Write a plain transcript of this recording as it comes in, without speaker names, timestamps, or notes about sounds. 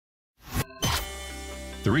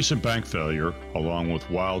The recent bank failure, along with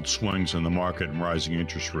wild swings in the market and rising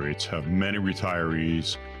interest rates, have many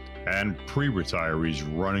retirees and pre-retirees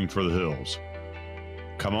running for the hills.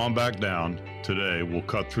 Come on back down. Today, we'll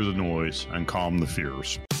cut through the noise and calm the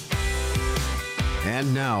fears.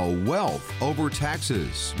 And now, Wealth Over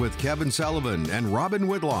Taxes with Kevin Sullivan and Robin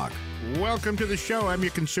Whitlock. Welcome to the show. I'm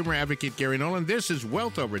your consumer advocate, Gary Nolan. This is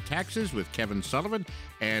Wealth Over Taxes with Kevin Sullivan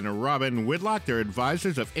and Robin Whitlock. They're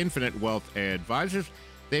advisors of Infinite Wealth Advisors.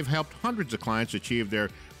 They've helped hundreds of clients achieve their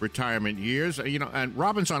retirement years. And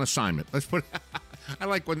Robin's on assignment. Let's put I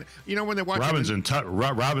like when they're watching. Robin's in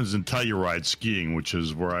Telluride skiing, which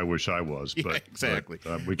is where I wish I was. But, yeah, exactly.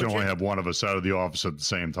 But we can only have one of us out of the office at the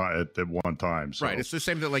same time at one time. So. Right. It's the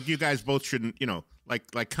same that like you guys both shouldn't,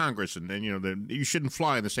 like Congress, and then you shouldn't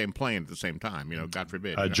fly in the same plane at the same time. God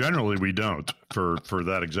forbid. Generally, we don't for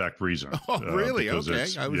that exact reason. Oh, really? Okay.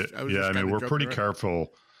 We're pretty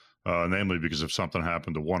careful. Namely, because if something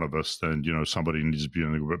happened to one of us, then somebody needs to be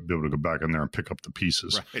able to go back in there and pick up the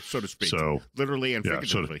pieces, right, so to speak. So literally and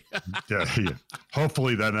figuratively. Yeah.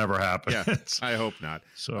 Hopefully that never happens. Yeah, I hope not.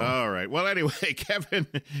 So all right. Well, anyway, Kevin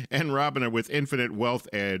and Robin are with Infinite Wealth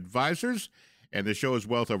Advisors, and the show is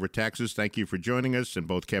Wealth Over Taxes. Thank you for joining us. And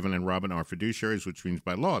both Kevin and Robin are fiduciaries, which means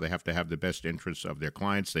by law they have to have the best interests of their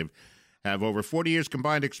clients. They have over 40 years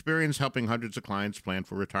combined experience helping hundreds of clients plan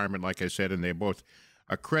for retirement, like I said, and they're both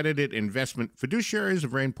accredited investment fiduciaries, a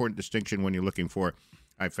very important distinction when you're looking for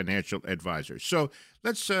a financial advisor. So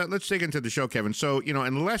let's dig into the show, Kevin. So,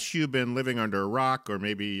 unless you've been living under a rock or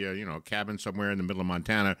maybe, a cabin somewhere in the middle of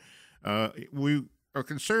Montana, we are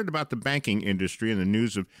concerned about the banking industry, and the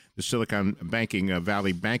news of the Silicon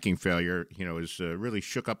Valley banking failure, has really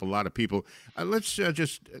shook up a lot of people. Let's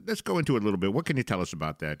go into it a little bit. What can you tell us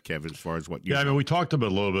about that, Kevin, as far as what you know? We talked a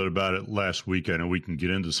little bit about it last week. I know we can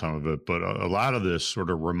get into some of it, but a lot of this sort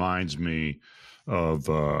of reminds me of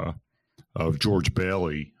George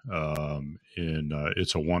Bailey in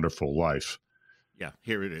It's a Wonderful Life. Yeah,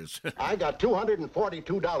 here it is. I got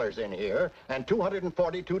 $242 in here, and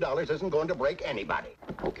 $242 isn't going to break anybody.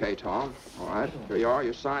 Okay, Tom. All right. Here you are.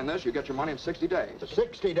 You sign this. You get your money in 60 days.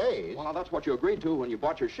 60 days? Well, now, that's what you agreed to when you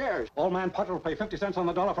bought your shares. Old man Potter will pay 50 cents on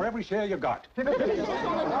the dollar for every share you got.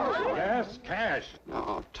 Yes, cash.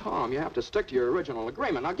 No, Tom, you have to stick to your original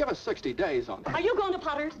agreement. Now, give us 60 days on that. Are you going to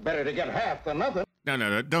Potter's? Better to get half than nothing.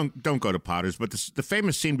 No, don't go to Potter's. But the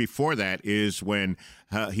famous scene before that is when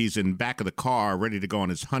he's in back of the car ready to go on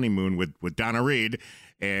his honeymoon with Donna Reed,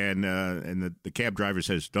 and the cab driver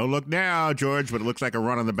says, "Don't look now, George," but it looks like a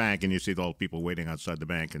run on the bank, and you see all the people waiting outside the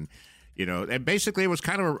bank, and and basically it was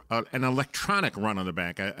kind of an electronic run on the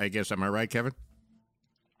bank. I guess, am I right, Kevin?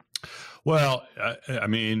 Well,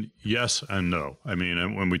 yes and no.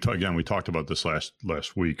 And when we talked about this last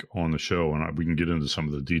week on the show, and we can get into some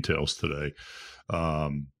of the details today.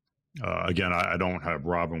 Again, I don't have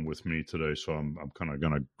Robin with me today, so I'm kind of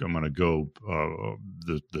gonna go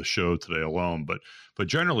the show today alone. But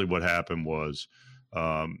generally, what happened was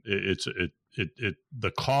the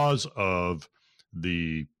cause of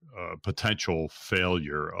the potential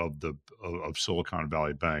failure of Silicon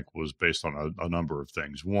Valley Bank was based on a number of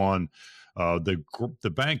things. One,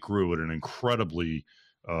 the bank grew at an incredibly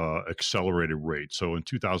accelerated rate. So in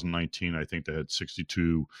 2019, I think they had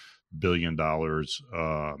 $62 billion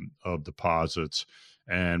of deposits,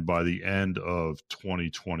 and by the end of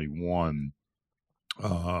 2021,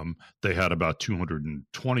 they had about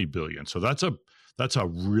 220 billion. So that's a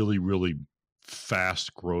really, really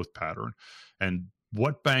fast growth pattern. And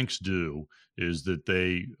what banks do is that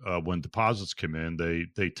they, when deposits come in, they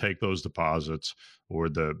take those deposits or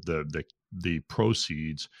the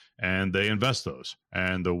proceeds and they invest those,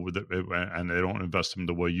 and and they don't invest them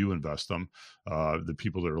the way you invest them. The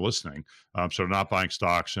people that are listening, so they're not buying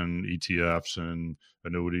stocks and ETFs and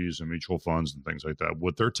annuities and mutual funds and things like that.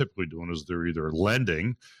 What they're typically doing is they're either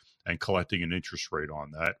lending and collecting an interest rate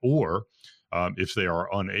on that, or if they are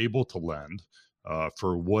unable to lend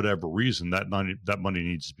for whatever reason, that money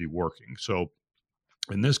needs to be working. So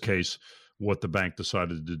in this case, what the bank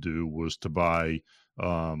decided to do was to buy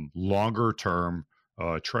longer term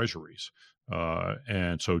treasuries,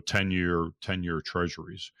 and so 10-year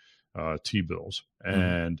treasuries, T-bills,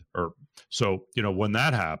 and when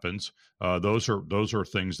that happens, those are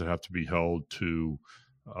things that have to be held to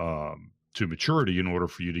maturity in order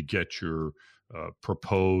for you to get your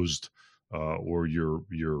proposed or your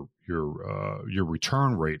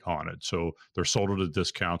return rate on it. So they're sold at a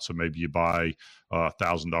discount. So maybe you buy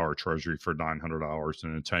 $1,000 treasury for $900,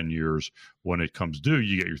 and in 10 years, when it comes due,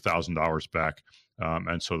 you get your $1,000 back.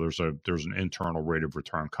 And so there's an internal rate of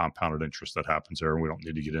return, compounded interest that happens there, and we don't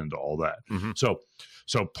need to get into all that. Mm-hmm.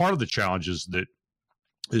 So part of the challenge is that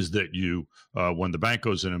is that you, when the bank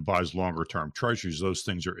goes in and buys longer term treasuries, those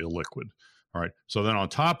things are illiquid. All right. So then on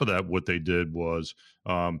top of that, what they did was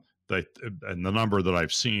and the number that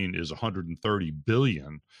I've seen is 130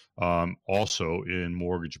 billion also in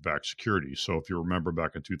mortgage-backed securities. So if you remember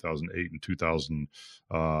back in 2008 and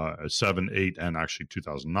 2007, 8, and actually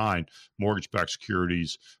 2009, mortgage-backed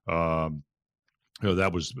securities.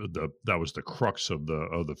 That was the crux of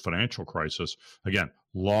the financial crisis. Again,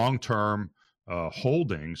 long-term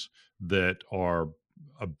holdings that are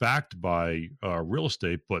backed by real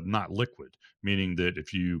estate, but not liquid, meaning that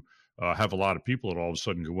if you have a lot of people that all of a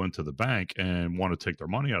sudden go into the bank and want to take their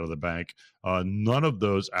money out of the bank, none of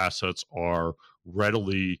those assets are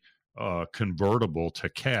readily convertible to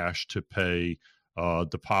cash to pay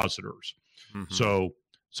depositors. Mm-hmm.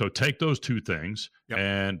 So take those two things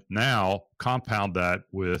and now compound that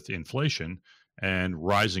with inflation and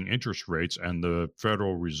rising interest rates and the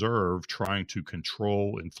Federal Reserve trying to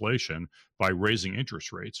control inflation by raising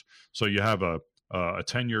interest rates. So you have a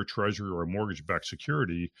 10-year treasury or a mortgage-backed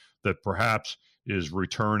security that perhaps is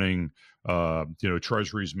returning,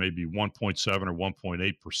 treasuries maybe 1.7 or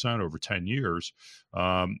 1.8% over 10 years,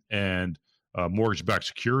 and mortgage-backed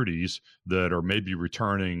securities that are maybe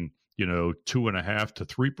returning 2.5 to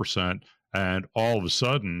 3%, and all of a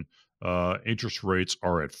sudden interest rates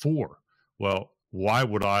are at 4%. Well, why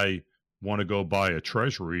would I want to go buy a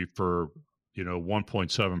treasury for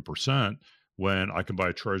 1.7% when I can buy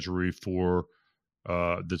a treasury for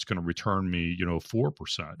that's going to return me 4%?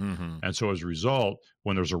 Mm-hmm. And so as a result,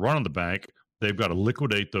 when there's a run on the bank, they've got to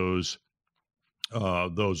liquidate those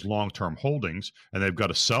long-term holdings, and they've got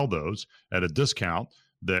to sell those at a discount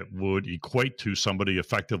that would equate to somebody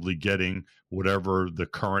effectively getting whatever the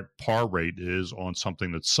current par rate is on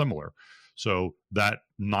something that's similar. So that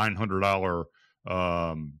 $900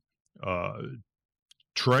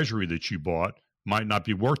 treasury that you bought might not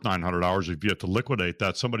be worth $900 if you have to liquidate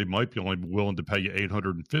that. Somebody might be only willing to pay you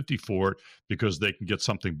 $850 for it because they can get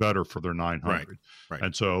something better for their $900. Right.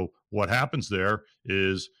 And so what happens there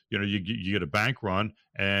is, you get a bank run,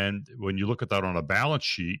 and when you look at that on a balance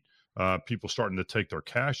sheet, people starting to take their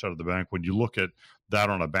cash out of the bank. When you look at that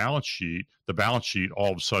on a balance sheet, the balance sheet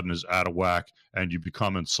all of a sudden is out of whack, and you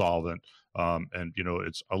become insolvent. And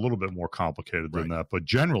it's a little bit more complicated than that, but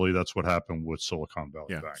generally that's what happened with Silicon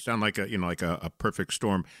Valley Bank. Sound like a perfect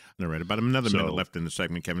storm. All right, about another minute left in the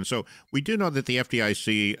segment, Kevin. So we do know that the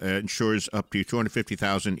FDIC insures up to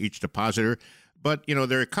 $250,000 each depositor. But,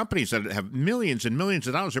 there are companies that have millions and millions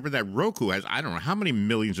of dollars. Remember that Roku has, I don't know how many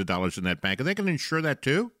millions of dollars in that bank. Are they going to insure that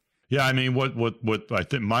too? Yeah, I mean, what I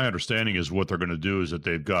think my understanding is what they're going to do is that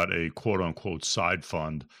they've got a quote unquote side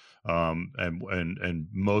fund, and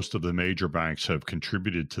most of the major banks have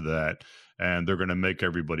contributed to that, and they're going to make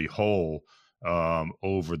everybody whole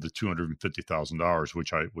over the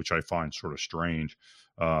 $250,000, which I find sort of strange.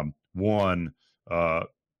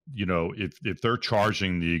 If they're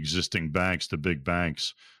charging the existing banks, the big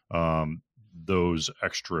banks, those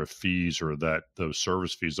extra fees or those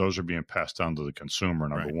service fees, those are being passed down to the consumer,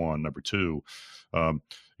 number one. Number two,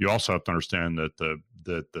 you also have to understand that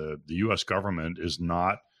the U.S. government is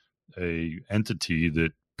not a entity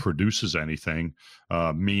that produces anything,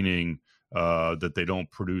 meaning that they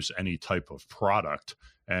don't produce any type of product.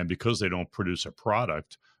 And because they don't produce a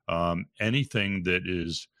product, anything that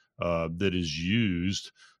is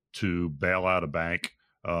used to bail out a bank,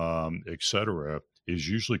 et cetera, is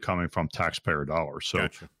usually coming from taxpayer dollars. So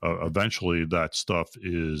gotcha. Eventually that stuff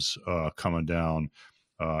is coming down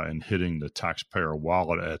and hitting the taxpayer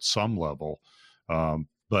wallet at some level.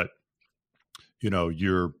 But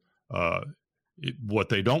what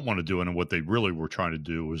they don't want to do, and what they really were trying to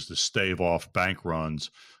do, is to stave off bank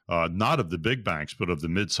runs, not of the big banks, but of the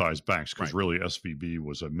mid-sized banks, because really SVB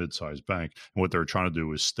was a mid-sized bank. And what they're trying to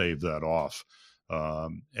do is stave that off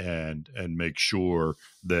and make sure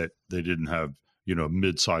that they didn't have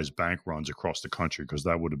mid-sized bank runs across the country, because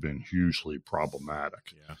that would have been hugely problematic.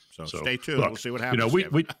 Yeah. So stay tuned. Look, we'll see what happens.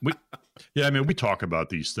 We talk about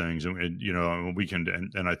these things, and we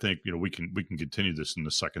can, and I think we can continue this in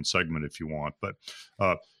the second segment if you want. But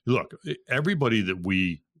look, everybody that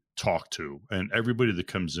we talk to and everybody that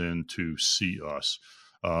comes in to see us,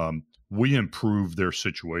 we improve their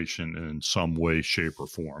situation in some way, shape, or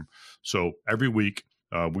form. So every week,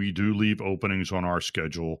 we do leave openings on our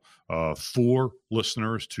schedule for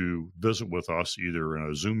listeners to visit with us, either in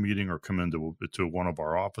a Zoom meeting or come into one of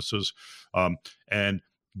our offices, and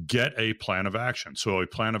get a plan of action. So a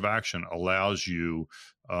plan of action allows you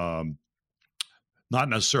not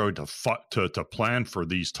necessarily to plan for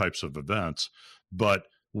these types of events, but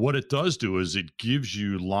what it does do is it gives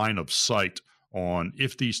you line of sight on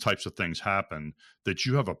if these types of things happen, that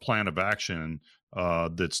you have a plan of action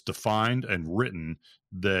that's defined and written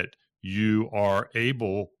that you are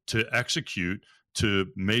able to execute to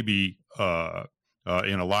maybe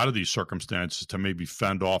in a lot of these circumstances to maybe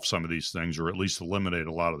fend off some of these things or at least eliminate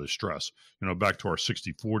a lot of the stress. Back to our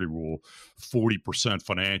 60-40 rule, 40%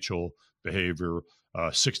 financial behavior,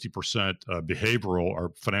 60% behavioral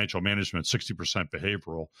or financial management, 60%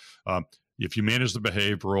 behavioral. If you manage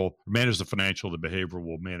the financial, the behavioral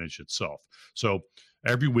will manage itself. So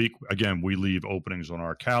every week, again, we leave openings on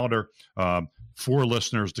our calendar for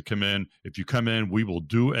listeners to come in. If you come in, we will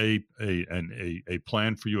do a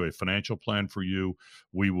plan for you, a financial plan for you.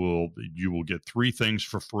 You will get 3 things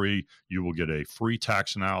for free. You will get a free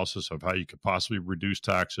tax analysis of how you could possibly reduce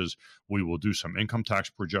taxes. We will do some income tax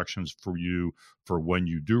projections for you for when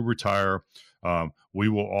you do retire. We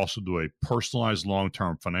will also do a personalized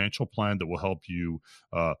long-term financial plan that will help you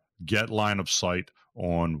get line of sight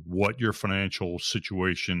on what your financial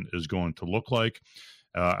situation is going to look like.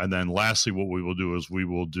 And then lastly, what we will do is we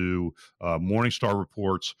will do Morningstar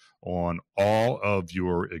reports on all of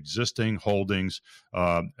your existing holdings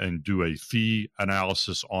and do a fee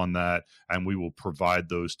analysis on that. And we will provide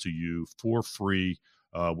those to you for free.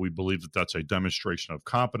 We believe that that's a demonstration of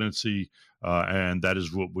competency, and that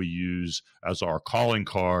is what we use as our calling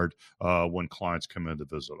card when clients come in to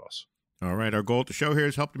visit us. All right. Our goal at the show here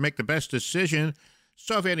is help you make the best decision.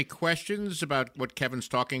 So if you have any questions about what Kevin's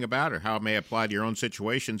talking about or how it may apply to your own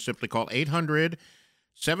situation, simply call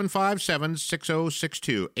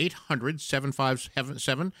 800-757-6062,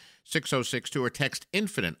 800-757-6062, or text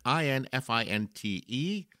INFINITE,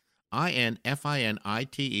 INFINTE,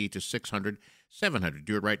 INFINITE to 600-700.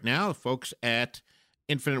 Do it right now. The folks at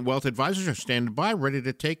Infinite Wealth Advisors are standing by, ready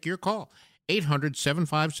to take your call.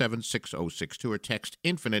 800-757-6062, or text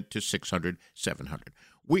INFINITE to 600-700.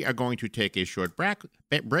 We are going to take a short break.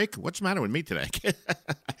 What's the matter with me today?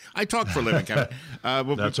 I talk for a living, Kevin.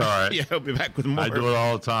 That's all right. Yeah, we'll be back with more. I do it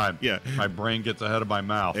all the time. Yeah. My brain gets ahead of my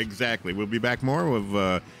mouth. Exactly. We'll be back more with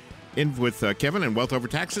Kevin and Wealth Over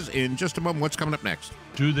Taxes in just a moment. What's coming up next?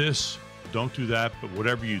 Do this, don't do that, but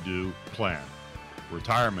whatever you do, plan.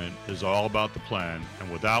 Retirement is all about the plan,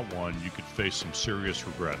 and without one, you could face some serious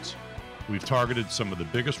regrets. We've targeted some of the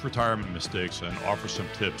biggest retirement mistakes and offer some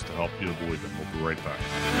tips to help you avoid them. We'll be right back.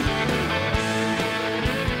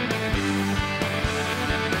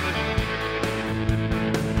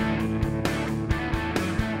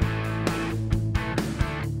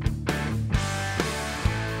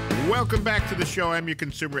 Welcome back to the show. I'm your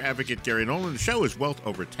consumer advocate, Gary Nolan. The show is Wealth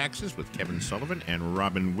Over Taxes with Kevin Sullivan and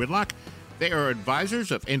Robin Whitlock. They are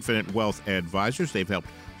advisors of Infinite Wealth Advisors. They've helped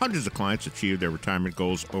hundreds of clients achieve their retirement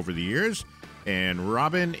goals over the years. And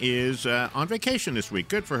Robin is on vacation this week.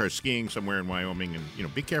 Good for her, skiing somewhere in Wyoming.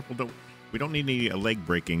 And, be careful. We don't need any leg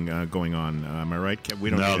breaking going on. Am I right? We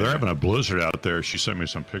don't. No, they're having a blizzard out there. She sent me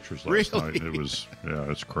some pictures last night. It was,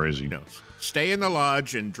 it's crazy. No, stay in the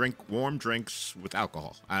lodge and drink warm drinks with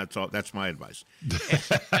alcohol. That's my advice.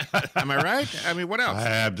 Am I right? I mean, what else? I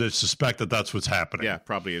have to suspect that that's what's happening. Yeah,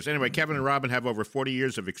 probably is. Anyway, Kevin and Robin have over 40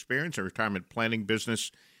 years of experience in retirement planning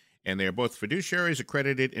business, and they are both fiduciaries,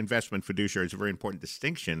 accredited investment fiduciaries. A very important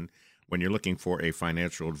distinction when you're looking for a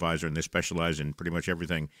financial advisor, and they specialize in pretty much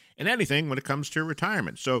everything and anything when it comes to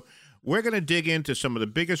retirement. So we're going to dig into some of the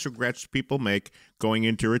biggest regrets people make going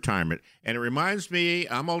into retirement. And it reminds me,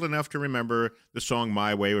 I'm old enough to remember the song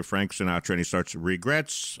My Way with Frank Sinatra, and he starts,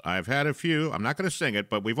 regrets, I've had a few. I'm not going to sing it,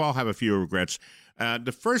 but we've all have a few regrets.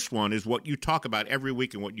 The first one is what you talk about every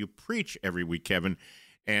week and what you preach every week, Kevin.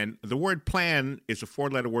 And the word plan is a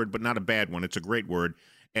 4-letter word, but not a bad one. It's a great word.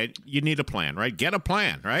 And you need a plan, right? Get a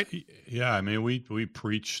plan, right? Yeah, I mean, we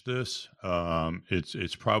preach this.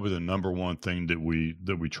 It's probably the number one thing that we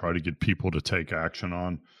try to get people to take action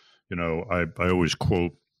on. I always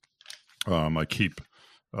quote. I keep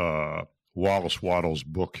Wallace Wattles'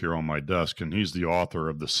 book here on my desk, and he's the author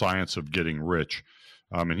of The Science of Getting Rich.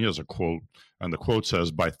 And he has a quote, and the quote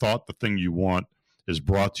says, "By thought, the thing you want is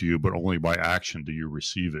brought to you, but only by action do you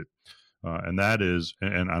receive it." And that is,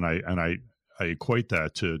 and I equate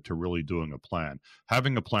that to really doing a plan.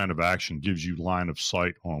 Having a plan of action gives you line of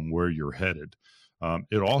sight on where you're headed.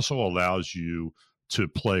 It also allows you to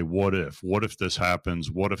play what if this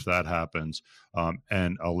happens, what if that happens,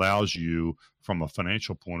 and allows you from a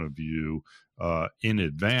financial point of view in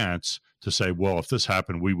advance to say, well, if this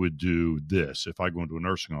happened, we would do this. If I go into a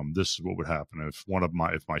nursing home, this is what would happen. If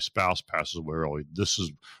my spouse passes away early, this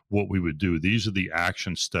is what we would do. These are the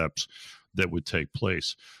action steps that would take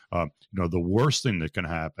place. The worst thing that can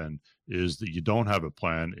happen is that you don't have a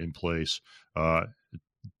plan in place.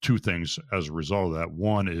 Two things as a result of that.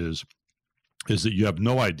 One is is that you have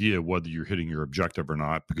no idea whether you're hitting your objective or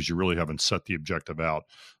not because you really haven't set the objective out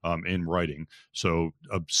in writing. So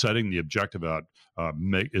setting the objective out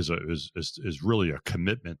is really a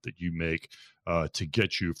commitment that you make to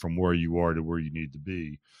get you from where you are to where you need to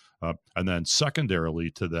be. And then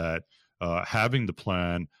secondarily to that, having the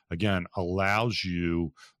plan, again, allows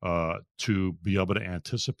you to be able to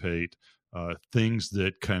anticipate things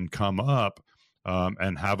that can come up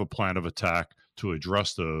and have a plan of attack to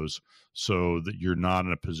address those so that you're not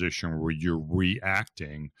in a position where you're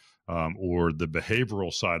reacting or the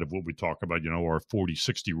behavioral side of what we talk about, our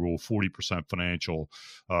 40-60 rule, 40% financial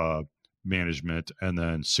management and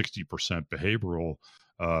then 60% behavioral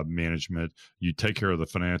management. You take care of the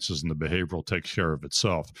finances and the behavioral takes care of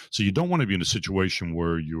itself. So you don't want to be in a situation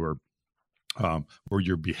where you're where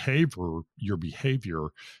your behavior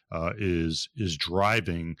is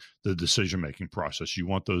driving the decision-making process. You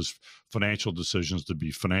want those financial decisions to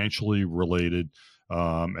be financially related,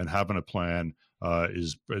 and having a plan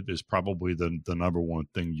is probably the number one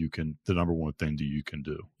thing that you can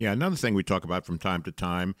do. Yeah, another thing we talk about from time to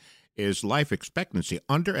time is life expectancy,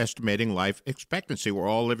 underestimating life expectancy. We're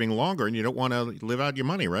all living longer, and you don't want to live out your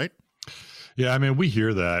money, right? Yeah, I mean, we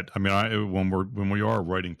hear that. I mean, when we are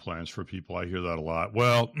writing plans for people, I hear that a lot.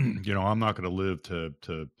 Well, I'm not going to live to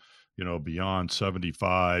beyond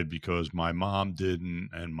 75 because my mom didn't,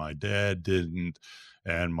 and my dad didn't,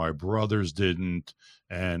 and my brothers didn't,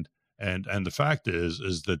 and the fact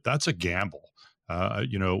is that that's a gamble.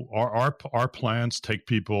 Our plans take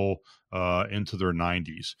people into their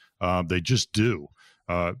 90s. They just do.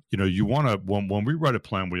 You want to when we write a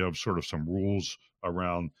plan, we have sort of some rules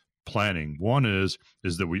around planning. One is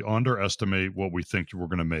that we underestimate what we think we're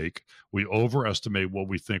going to make, we overestimate what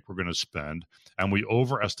we think we're going to spend, and we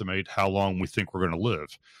overestimate how long we think we're going to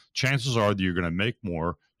live. Chances are that you're going to make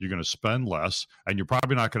more, you're going to spend less, and you're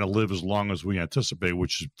probably not going to live as long as we anticipate,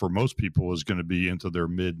 which for most people is going to be into their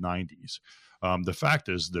mid-90s. The fact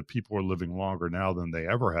is that people are living longer now than they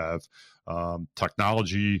ever have.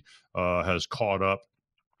 Technology has caught up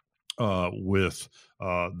with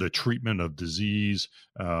the treatment of disease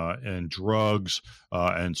and drugs,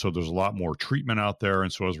 and so there's a lot more treatment out there,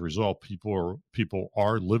 and so as a result, people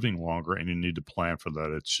are living longer, and you need to plan for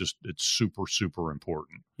that. It's super, super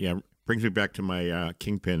important. Yeah, brings me back to my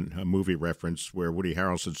Kingpin movie reference where Woody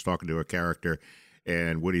Harrelson's talking to a character,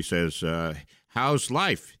 and Woody says, "How's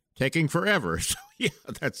life? Taking forever." So yeah,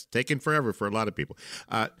 that's taking forever for a lot of people.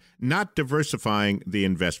 Not diversifying the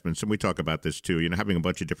investments, and we talk about this too. Having a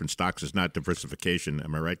bunch of different stocks is not diversification.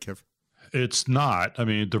 Am I right, Kev? It's not. I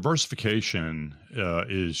mean, diversification for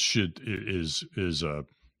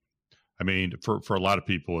a lot of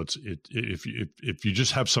people, if you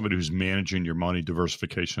just have somebody who's managing your money,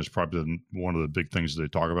 diversification is probably one of the big things that they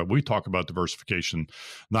talk about. We talk about diversification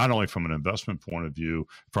not only from an investment point of view,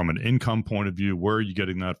 from an income point of view. Where are you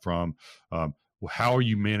getting that from? How are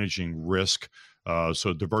you managing risk?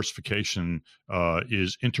 So diversification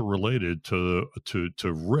is interrelated to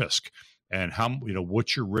risk, and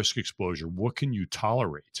what's your risk exposure? What can you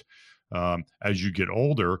tolerate? As you get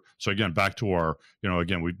older. So again, back to our,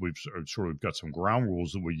 we've sort of got some ground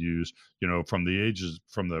rules that we use, from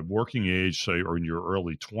the working age, say, or in your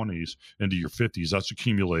early 20s into your 50s, that's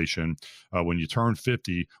accumulation. When you turn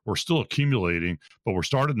 50, we're still accumulating, but we're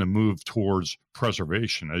starting to move towards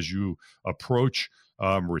preservation. As you approach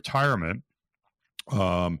retirement,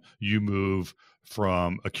 you move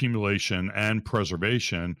from accumulation and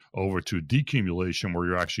preservation over to decumulation, where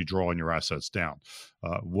you're actually drawing your assets down.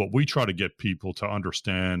 What we try to get people to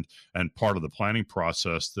understand, and part of the planning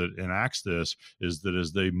process that enacts this, is that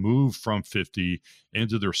as they move from 50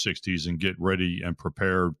 into their 60s and get ready and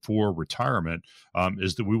prepared for retirement,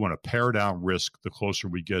 is that we want to pare down risk the closer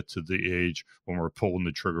we get to the age when we're pulling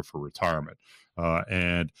the trigger for retirement.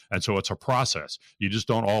 And so it's a process. You just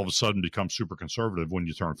don't all of a sudden become super conservative when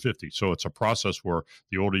you turn 50. So it's a process where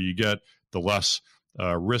the older you get, the less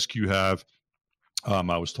risk you have.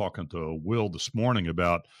 I was talking to Will this morning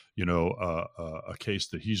about, a case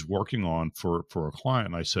that he's working on for a client.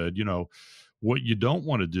 And I said, what you don't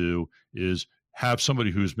want to do is have somebody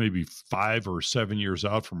who's maybe 5 or 7 years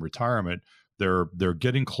out from retirement. They're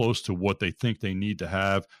getting close to what they think they need to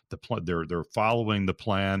have. They're following the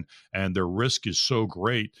plan, and their risk is so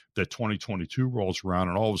great that 2022 rolls around,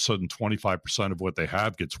 and all of a sudden 25% of what they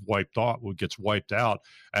have gets wiped out,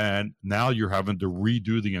 and now you're having to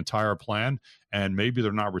redo the entire plan. And maybe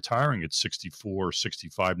they're not retiring at 64,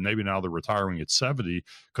 65. Maybe now they're retiring at 70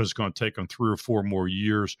 because it's going to take them 3 or 4 more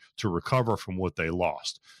years to recover from what they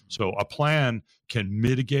lost. So a plan can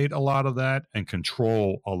mitigate a lot of that and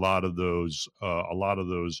control a lot of those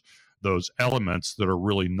those elements that are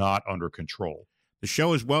really not under control. The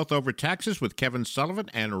show is Wealth Over Taxes with Kevin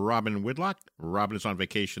Sullivan and Robin Whitlock. Robin is on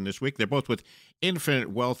vacation this week. They're both with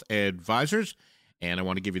Infinite Wealth Advisors, and I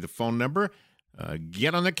want to give you the phone number.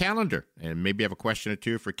 Get on the calendar, and maybe have a question or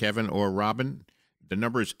two for Kevin or Robin. The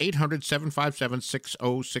number is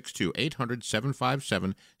 800-757-6062,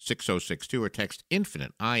 800-757-6062, or text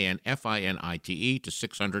INFINITE, INFINITE, to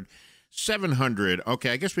 600-700.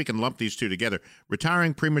 Okay, I guess we can lump these two together.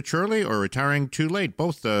 Retiring prematurely or retiring too late?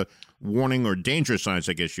 Both warning or danger signs,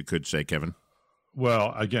 I guess you could say, Kevin.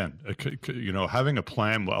 Well, again, having a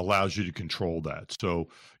plan allows you to control that. So,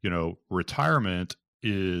 retirement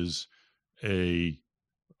is you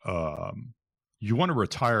want to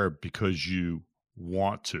retire because you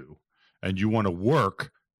want to, and you want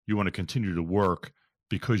to continue to work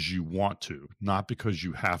because you want to, not because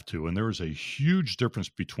you have to. And there is a huge difference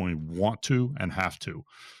between want to and have to.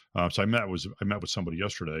 So I met with somebody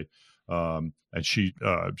yesterday, and she's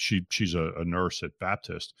a nurse at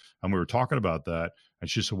Baptist, and we were talking about that. And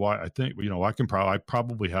she said, "Well, I think I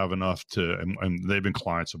probably have enough to." And they've been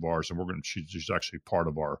clients of ours, and she's actually part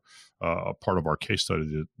of our case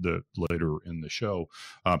study that later in the show.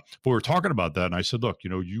 But we were talking about that, and I said, "Look,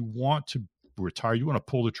 you want to retire, you want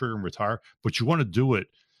to pull the trigger and retire, but you want to do it.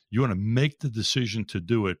 You want to make the decision to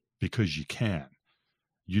do it because you can.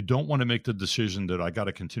 You don't want to make the decision that I got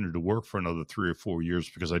to continue to work for another 3 or 4 years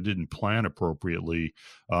because I didn't plan appropriately.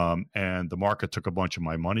 And the market took a bunch of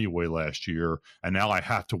my money away last year. And now I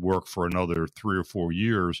have to work for another 3 or 4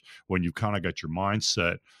 years when you kind of got your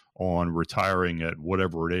mindset on retiring at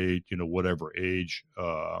whatever age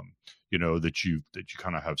that you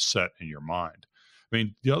kind of have set in your mind." I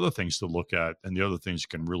mean, the other things to look at and the other things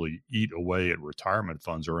that can really eat away at retirement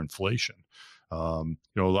funds are inflation. A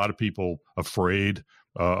lot of people afraid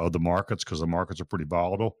of the markets because the markets are pretty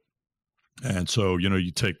volatile. And so,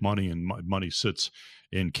 you take money and money sits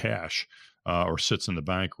in cash or sits in the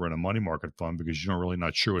bank or in a money market fund because you're really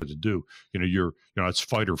not sure what to do. It's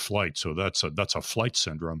fight or flight. So that's a flight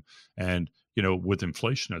syndrome. And, with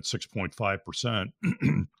inflation at 6.5%,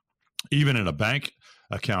 even in a bank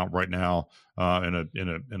account right now, in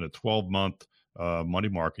a 12-month money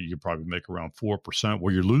market, you could probably make around 4%,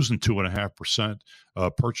 where you're losing 2.5%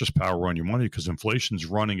 purchase power on your money because inflation's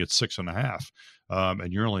running at 6.5%,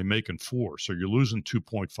 and you're only making 4%, so you're losing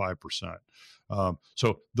 2.5%.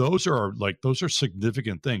 So those are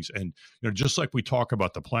significant things, and just like we talk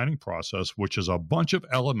about the planning process, which is a bunch of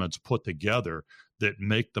elements put together that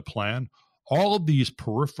make the plan. All of these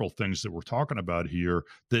peripheral things that we're talking about here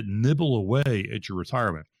that nibble away at your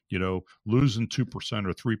retirement. Losing 2%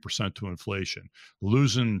 or 3% to inflation,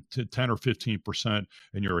 losing 10 or 15%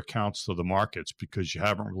 in your accounts to the markets because you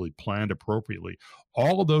haven't really planned appropriately.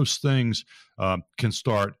 All of those things can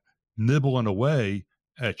start nibbling away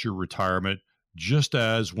at your retirement, just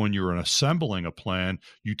as when you're assembling a plan,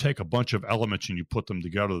 you take a bunch of elements and you put them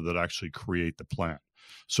together that actually create the plan.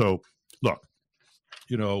 So, look,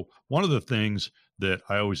 one of the things that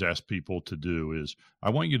I always ask people to do is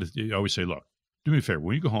I always say, look, do me a favor.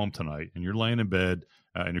 When you go home tonight and you're laying in bed,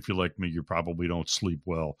 and if you're like me, you probably don't sleep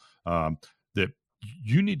well, that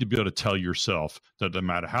you need to be able to tell yourself that no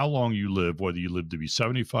matter how long you live, whether you live to be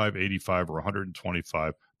 75, 85, or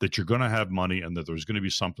 125, that you're going to have money and that there's going to be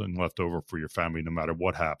something left over for your family no matter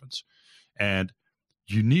what happens. And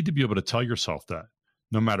you need to be able to tell yourself that.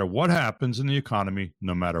 No matter what happens in the economy,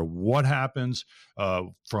 no matter what happens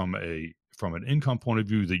from an income point of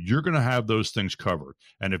view, that you're going to have those things covered.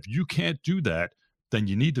 And if you can't do that, then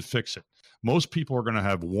you need to fix it. Most people are going to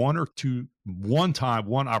have one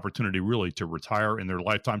opportunity really to retire in their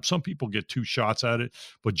lifetime. Some people get 2 shots at it,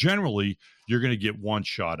 but generally you're going to get 1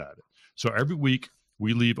 shot at it. So every week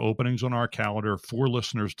we leave openings on our calendar for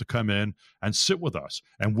listeners to come in and sit with us,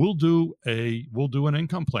 and we'll do an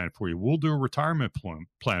income plan for you. We'll do a retirement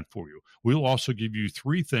plan for you. We'll also give you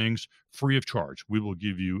 3 things free of charge. We will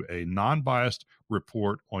give you a non-biased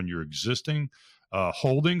report on your existing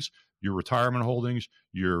holdings, your retirement holdings,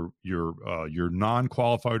 your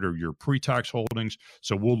non-qualified or your pre-tax holdings.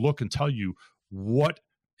 So we'll look and tell you what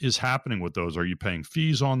is happening with those. Are you paying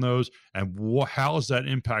fees on those? And how is that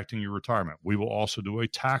impacting your retirement? We will also do a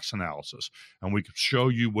tax analysis, and we can show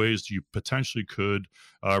you ways you potentially could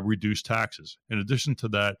reduce taxes. In addition to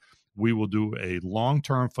that, we will do a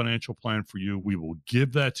long-term financial plan for you. We will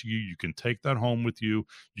give that to you. You can take that home with you.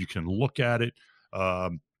 You can look at it.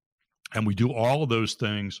 And we do all of those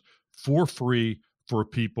things for free for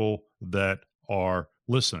people that are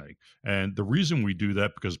listening. And the reason we do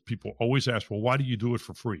that, because people always ask, well, why do you do it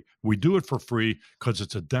for free? We do it for free because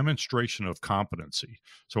it's a demonstration of competency.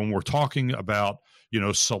 So when we're talking about,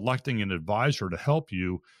 selecting an advisor to help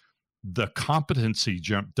you, the competency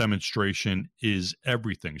demonstration is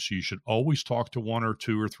everything. So you should always talk to 1 or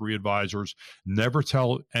 2 or 3 advisors. Never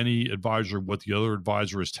tell any advisor what the other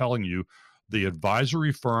advisor is telling you. The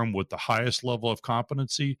advisory firm with the highest level of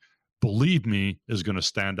competency, believe me, is going to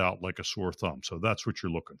stand out like a sore thumb. So that's what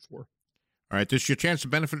you're looking for. All right, this is your chance to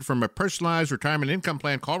benefit from a personalized retirement income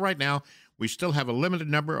plan. Call right now. We still have a limited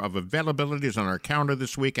number of availabilities on our calendar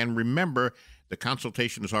this week. And remember, the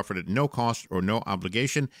consultation is offered at no cost or no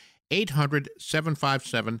obligation.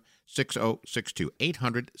 800-757-6062,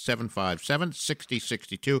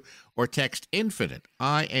 800-757-6062, or text INFINITE,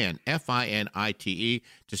 INFINITE,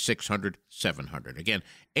 to 600-700. Again,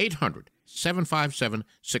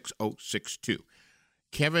 800-757-6062.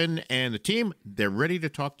 Kevin and the team, they're ready to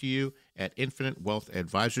talk to you at Infinite Wealth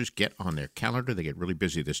Advisors. Get on their calendar. They get really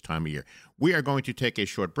busy this time of year. We are going to take a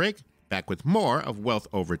short break. Back with more of Wealth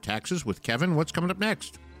Over Taxes with Kevin. What's coming up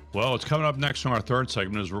next? Well, it's coming up next on our third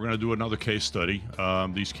segment is we're going to do another case study.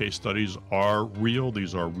 These case studies are real.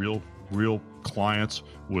 These are real clients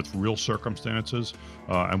with real circumstances,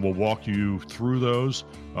 and we'll walk you through those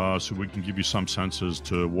so we can give you some sense as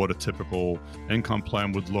to what a typical income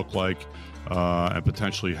plan would look like and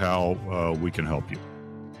potentially how we can help you.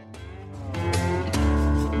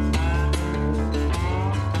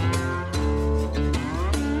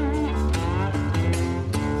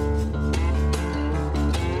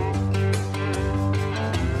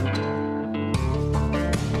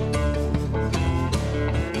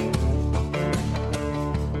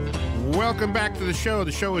 Welcome back to the show.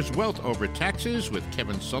 The show is Wealth Over Taxes with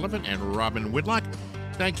Kevin Sullivan and Robin Whitlock.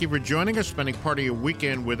 Thank you for joining us, spending part of your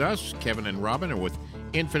weekend with us. Kevin and Robin are with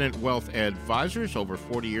Infinite Wealth Advisors, over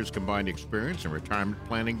 40 years combined experience in retirement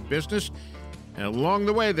planning business. And along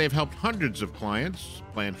the way, they've helped hundreds of clients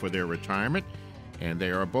plan for their retirement, and they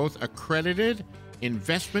are both accredited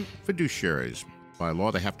investment fiduciaries. By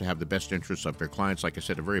law, they have to have the best interests of their clients. Like I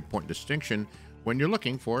said, a very important distinction when you're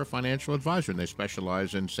looking for a financial advisor, and they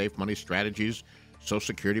specialize in safe money strategies, Social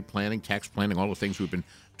Security planning, tax planning, all the things we've been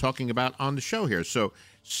talking about on the show here. So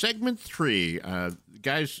segment 3,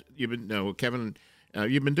 guys, Kevin,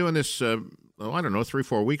 you've been doing this,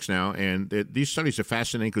 3-4 weeks now, and these studies are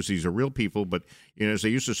fascinating because these are real people, but as they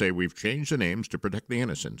used to say, we've changed the names to protect the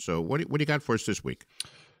innocent. So what do you got for us this week?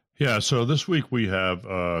 Yeah, so this week we have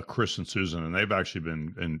Chris and Susan, and they've actually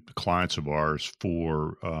been clients of ours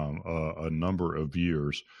for a number of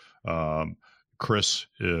years. Chris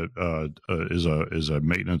is a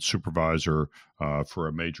maintenance supervisor for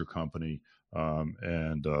a major company,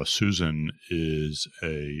 and Susan is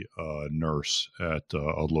a nurse at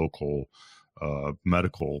a local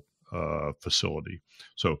medical facility.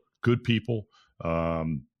 So good people.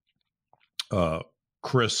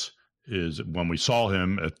 Chris is, when we saw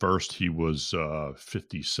him at first, he was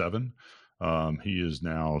 57. He is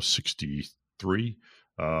now 63.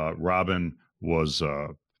 Robin was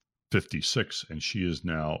 56, and she is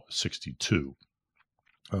now 62.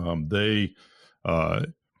 They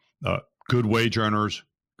good wage earners,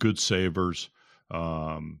 good savers,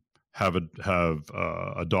 have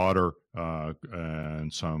a daughter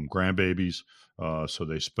and some grandbabies. So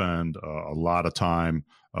they spend a lot of time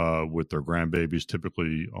with their grandbabies,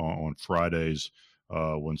 typically on Fridays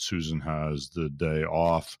when Susan has the day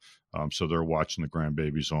off. So they're watching the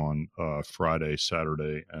grandbabies on Friday,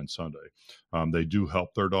 Saturday, and Sunday. They do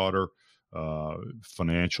help their daughter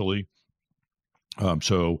financially.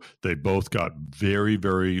 So they both got very,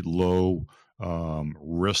 very low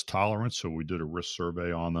risk tolerance. So we did a risk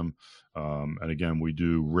survey on them. And again, we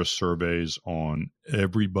do risk surveys on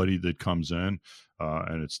everybody that comes in.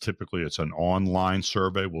 And it's an online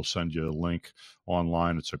survey. We'll send you a link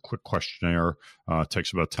online. It's a quick questionnaire. It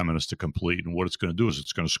takes about 10 minutes to complete. And what it's going to do is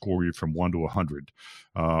it's going to score you from 1 to 100.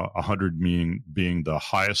 100 being the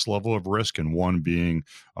highest level of risk, and 1 being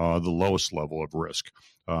the lowest level of risk.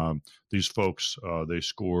 These folks, they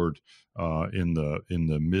scored in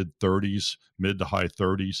the mid to high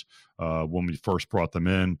 30s when we first brought them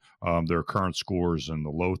in. Their current scores in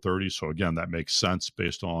the low 30s. So again, that makes sense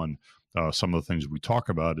based on some of the things we talk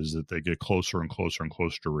about, is that they get closer and closer and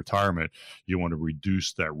closer to retirement. You want to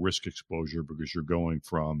reduce that risk exposure because you're going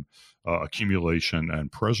from accumulation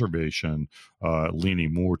and preservation,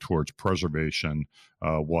 leaning more towards preservation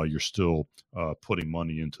while you're still putting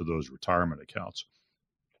money into those retirement accounts.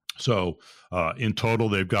 So in total,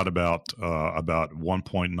 they've got about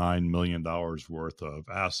 $1.9 million worth of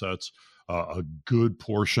assets. A good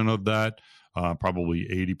portion of that, probably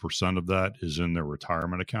 80% of that, is in their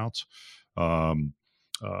retirement accounts.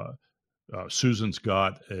 Susan's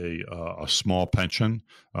got a small pension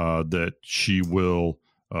that she will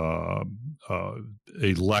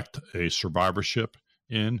elect a survivorship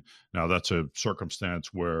in. Now, that's a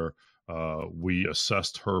circumstance where we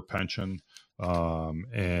assessed her pension,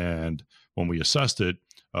 and when we assessed it,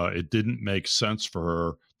 it didn't make sense for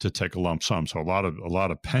her to take a lump sum. So a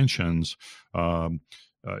lot of pensions,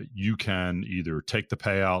 you can either take the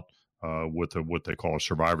payout with what they call a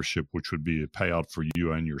survivorship, which would be a payout for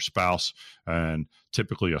you and your spouse. And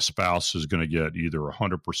typically, a spouse is going to get either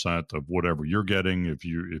 100% of whatever you're getting if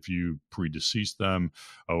you predecease them,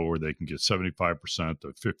 or they can get 75% to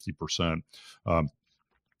 50%.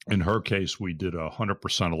 In her case, we did a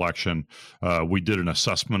 100% election. We did an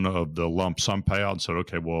assessment of the lump sum payout and said,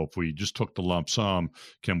 okay, well, if we just took the lump sum,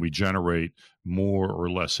 can we generate more or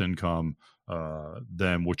less income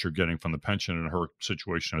than what you're getting from the pension? In her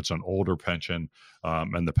situation, it's an older pension,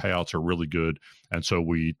 and the payouts are really good. And so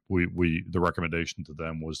we the recommendation to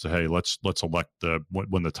them was to, hey, let's elect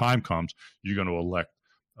when the time comes, you're going to elect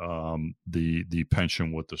the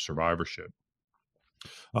pension with the survivorship.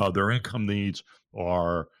 Their income needs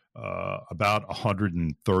are about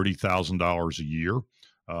 $130,000 a year,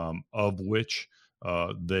 of which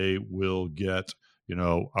they will get,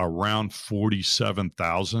 around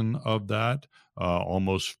 47,000 of that,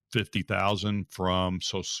 almost 50,000 from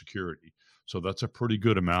Social Security. So that's a pretty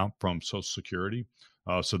good amount from Social Security.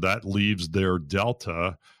 So that leaves their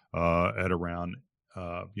delta at around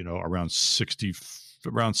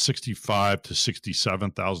 $65,000 to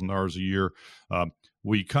 $67,000 a year.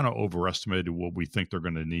 We kind of overestimated what we think they're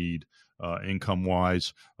going to need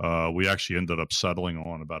income-wise. We actually ended up settling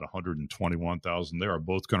on about $121,000. They are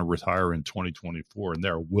both going to retire in 2024, and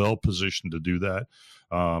they're well positioned to do that.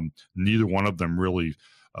 Neither one of them really.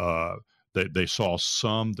 They saw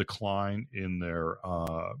some decline in their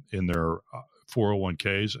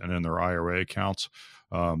 401ks and in their IRA accounts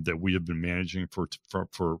that we have been managing for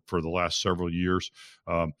the last several years.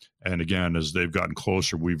 And again, as they've gotten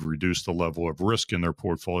closer, we've reduced the level of risk in their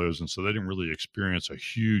portfolios. And so they didn't really experience a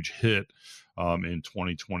huge hit in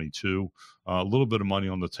 2022. A little bit of money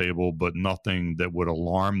on the table, but nothing that would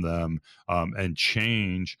alarm them and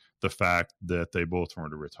change the fact that they both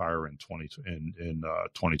want to retire in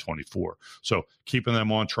 2024. So keeping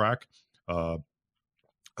them on track.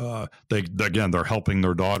 They're helping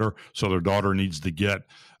their daughter, so their daughter needs to get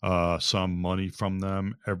some money from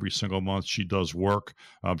them every single month. She does work.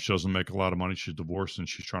 She doesn't make a lot of money. She's divorced and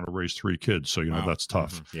she's trying to raise 3 kids. So, wow. That's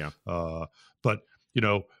tough. Mm-hmm. Yeah. But,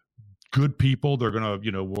 good people, they're going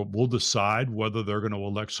to, we'll decide whether they're going to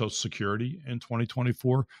elect Social Security in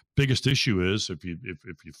 2024. Biggest issue is, if you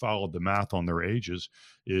followed the math on their ages,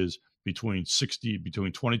 is between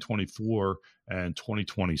 2024 and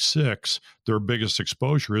 2026, their biggest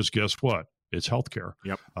exposure is, guess what? It's healthcare.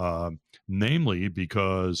 Yep. Namely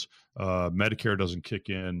because Medicare doesn't kick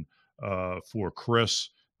in for Chris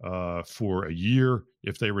for a year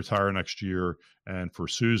if they retire next year, and for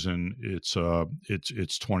Susan, it's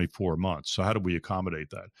 24 months. So how do we accommodate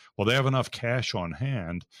that? Well, they have enough cash on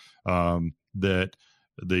hand that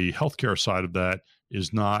the healthcare side of that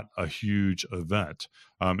is not a huge event.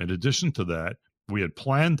 In addition to that, we had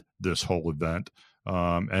planned this whole event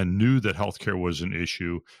and knew that healthcare was an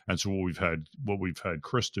issue. And so what we've had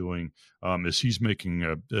Chris doing is he's making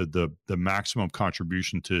the maximum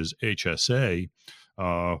contribution to his HSA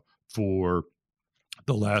for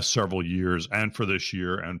the last several years, and for this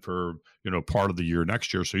year, and for part of the year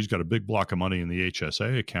next year. So he's got a big block of money in the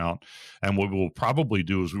HSA account. And what we'll probably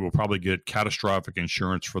do is we will probably get catastrophic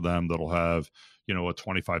insurance for them that'll have a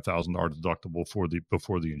 $25,000 deductible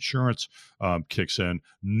before the insurance kicks in.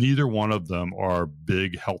 Neither one of them are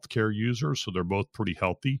big healthcare users, so they're both pretty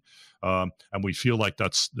healthy, and we feel like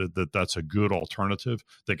that's a good alternative.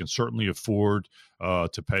 They can certainly afford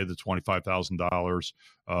to pay the $25,000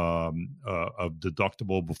 of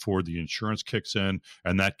deductible before the insurance kicks in,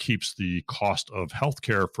 and that keeps the cost of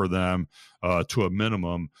healthcare for them to a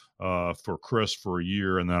minimum. For Chris for a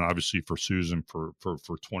year, and then obviously for Susan for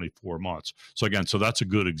 24 months. So again, that's a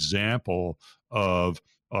good example of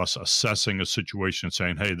us assessing a situation and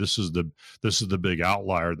saying, hey, this is the big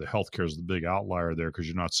outlier. The healthcare is the big outlier there because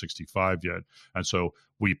you're not 65 yet. And so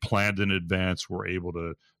we planned in advance. We're able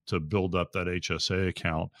to build up that HSA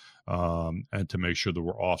account and to make sure that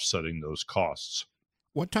we're offsetting those costs.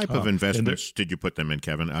 What type of investments did you put them in,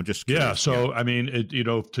 Kevin? I'm just curious. Yeah. So, I mean,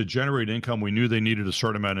 to generate income, we knew they needed a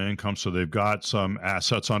certain amount of income. So they've got some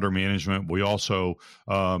assets under management. We also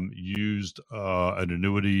used an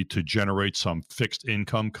annuity to generate some fixed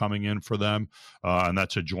income coming in for them. And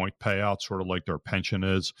that's a joint payout, sort of like their pension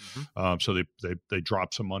is. Mm-hmm. So they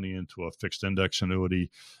drop some money into a fixed index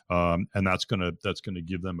annuity. And that's going to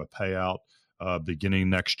give them a payout. beginning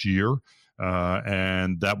next year.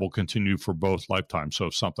 And that will continue for both lifetimes. So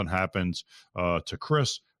if something happens to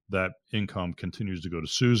Chris, that income continues to go to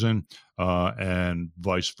Susan, and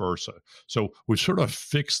vice versa. So we've sort of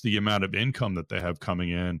fixed the amount of income that they have coming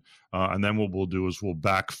in, and then what we'll do is we'll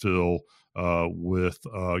backfill with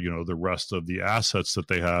the rest of the assets that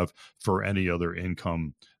they have for any other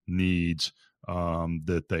income needs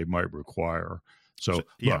that they might require. So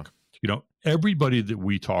look, everybody that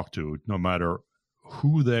we talk to, no matter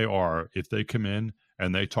who they are, if they come in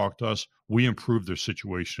and they talk to us, we improve their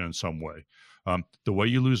situation in some way. The way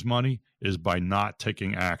you lose money is by not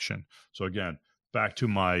taking action. So again, back to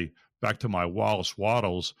my Wallace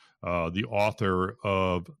Wattles, the author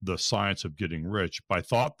of The Science of Getting Rich. By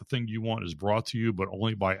thought, the thing you want is brought to you, but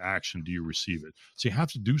only by action do you receive it. So you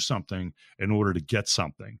have to do something in order to get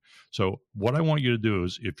something. So what I want you to do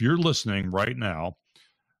is, if you're listening right now,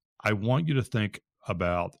 I want you to think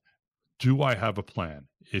about, do I have a plan?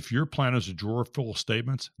 If your plan is a drawer full of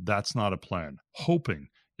statements, that's not a plan. Hoping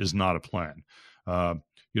is not a plan.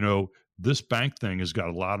 This bank thing has got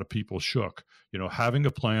a lot of people shook. Having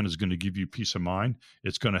a plan is going to give you peace of mind.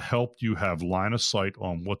 It's going to help you have line of sight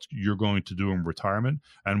on what you're going to do in retirement,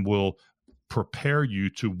 and will prepare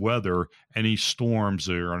you to weather any storms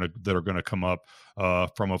that are going to come up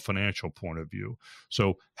from a financial point of view.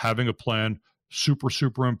 So having a plan, super,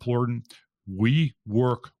 super important. We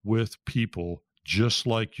work with people just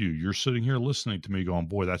like you. You're sitting here listening to me going,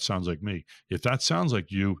 boy, that sounds like me. If that sounds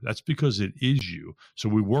like you, that's because it is you. So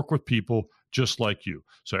we work with people just like you.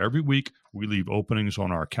 So every week we leave openings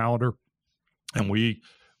on our calendar, and we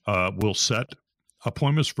will set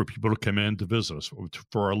appointments for people to come in to visit us,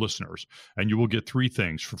 for our listeners. And you will get three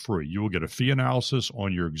things for free. You will get a fee analysis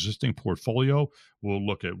on your existing portfolio. We'll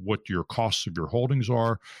look at what your costs of your holdings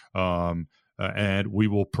are. And we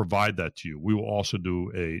will provide that to you. We will also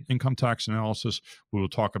do an income tax analysis. We will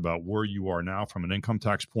talk about where you are now from an income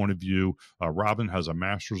tax point of view. Robin has a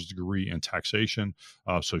master's degree in taxation,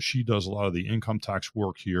 so she does a lot of the income tax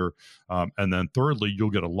work here. And then thirdly,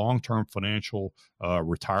 you'll get a long-term financial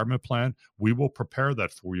retirement plan. We will prepare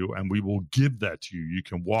that for you, and we will give that to you. You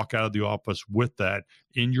can walk out of the office with that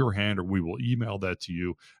in your hand, or we will email that to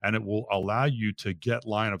you, and it will allow you to get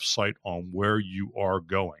line of sight on where you are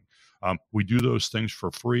going. We do those things for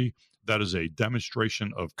free. That is a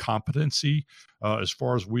demonstration of competency as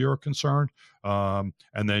far as we are concerned. And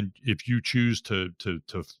then if you choose to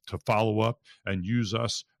follow up and use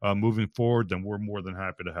us moving forward, then we're more than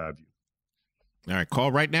happy to have you. All right,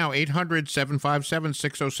 call right now,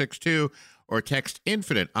 800-757-6062, or text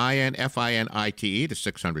INFINITE, INFINITE, to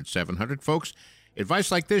 600-700. Folks,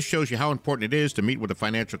 advice like this shows you how important it is to meet with a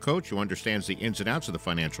financial coach who understands the ins and outs of the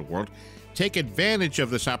financial world. Take advantage of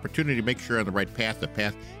this opportunity to make sure you're on the right path. The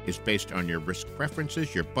path is based on your risk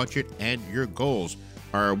preferences, your budget, and your goals.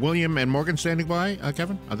 Are William and Morgan standing by,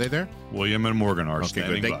 Kevin? Are they there? William and Morgan are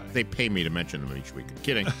standing by. They pay me to mention them each week. I'm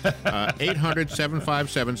kidding.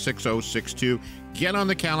 800-757-6062. Get on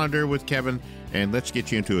the calendar with Kevin, and let's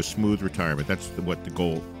get you into a smooth retirement. That's what the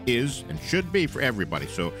goal is and should be for everybody.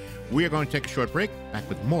 So we are going to take a short break. Back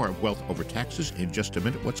with more of Wealth Over Taxes in just a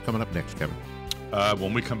minute. What's coming up next, Kevin?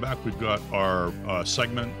 When we come back, we've got our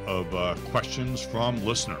segment of questions from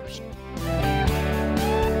listeners.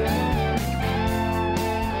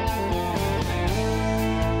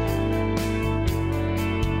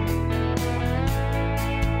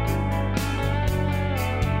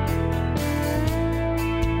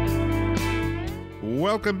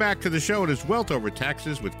 Welcome back to the show. It is Wealth Over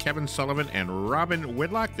Taxes with Kevin Sullivan and Robin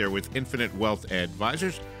Whitlock. They're with Infinite Wealth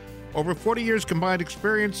Advisors. Over 40 years combined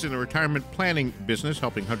experience in the retirement planning business,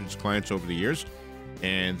 helping hundreds of clients over the years.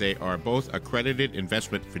 And they are both accredited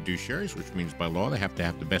investment fiduciaries, which means by law they have to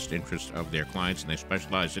have the best interests of their clients, and they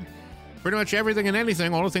specialize in pretty much everything and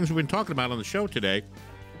anything, all the things we've been talking about on the show today.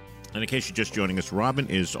 And in case you're just joining us, Robin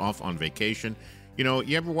is off on vacation. You know,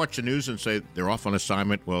 you ever watch the news and say they're off on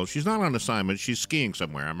assignment? Well, she's not on assignment. She's skiing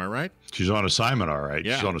somewhere. Am I right? She's on assignment, all right.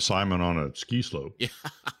 Yeah. She's on assignment on a ski slope. Yeah.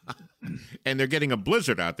 And they're getting a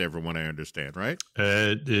blizzard out there, from what I understand, right?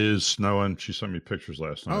 It is snowing. She sent me pictures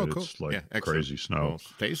last night. Oh, cool. It's like Yeah, crazy snow.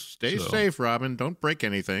 Well, stay safe, Robin. Don't break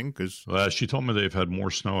anything. She told me they've had more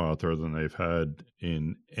snow out there than they've had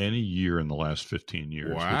in any year in the last 15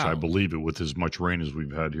 years, Wow. which I believe it, with as much rain as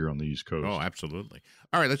we've had here on the East Coast. Oh, absolutely.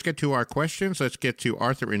 All right, let's get to our questions. Let's get to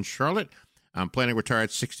Arthur in Charlotte. I'm planning to retire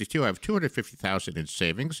at 62. I have $250,000 in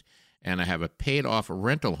savings, and I have a paid-off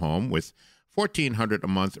rental home with $1,400 a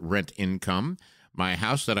month rent income. My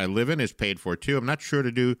house that I live in is paid for, too. I'm not sure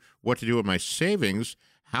what to do with my savings.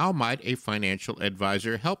 How might a financial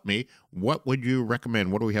advisor help me? What would you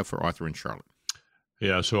recommend? What do we have for Arthur in Charlotte?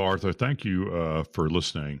 Yeah. So, Arthur, thank you for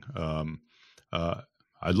listening.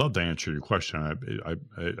 I'd love to answer your question.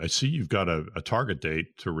 I see you've got a target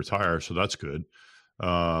date to retire, so that's good.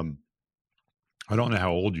 I don't know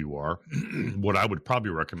how old you are. What I would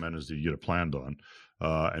probably recommend is that you get a plan done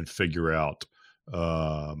and figure out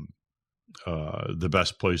the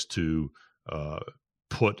best place to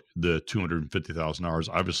put the 250,000 hours.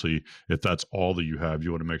 Obviously, if that's all that you have,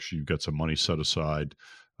 you want to make sure you've got some money set aside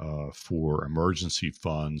for emergency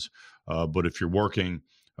funds. But if you're working,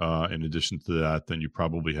 in addition to that, then you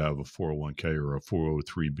probably have a 401k or a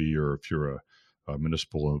 403b, or if you're a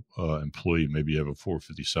municipal employee, maybe you have a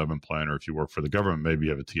 457 plan, or if you work for the government, maybe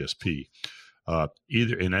you have a TSP.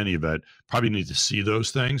 Either in any event, probably need to see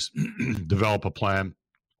those things, develop a plan,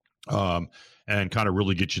 and kind of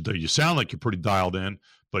really get you. You sound like you're pretty dialed in,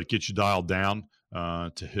 but get you dialed down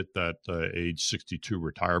to hit that age 62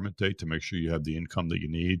 retirement date, to make sure you have the income that you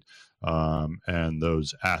need, and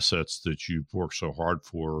those assets that you've worked so hard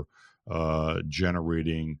for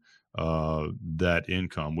generating that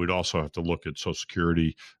income. We'd also have to look at Social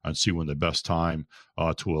Security and see when the best time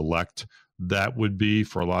to elect that would be.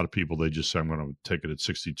 For a lot of people, they just say, I'm going to take it at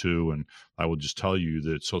 62. And I will just tell you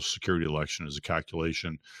that Social Security election is a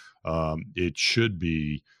calculation. It should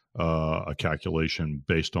be a calculation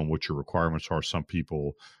based on what your requirements are. Some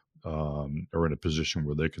people are in a position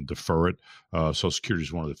where they can defer it. Social Security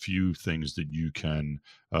is one of the few things that you can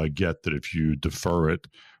get that if you defer it,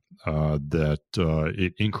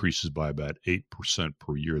 it increases by about 8%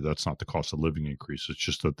 per year. That's not the cost of living increase. It's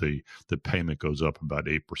just that the payment goes up about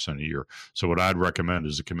 8% a year. So what I'd recommend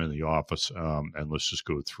is to come in the office and let's just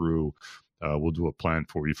go through. We'll do a plan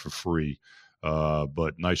for you for free.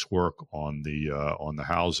 But nice work on the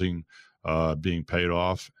housing being paid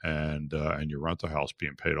off, and your rental house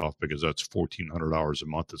being paid off, because that's $1,400 a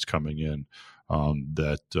month that's coming in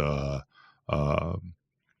that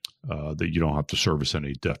you don't have to service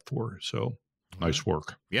any debt for. So nice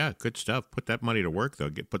work. Yeah, good stuff. Put that money to work,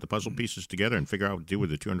 though. Put the puzzle pieces together and figure out what to do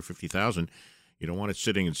with the $250,000. You don't want it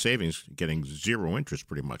sitting in savings, getting zero interest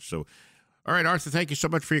pretty much. So, all right, Arthur, thank you so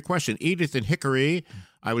much for your question. Edith in Hickory,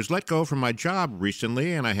 I was let go from my job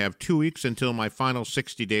recently, and I have 2 weeks until my final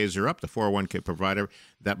 60 days are up. The 401k provider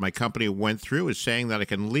that my company went through is saying that I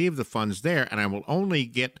can leave the funds there, and I will only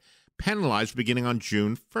get penalized beginning on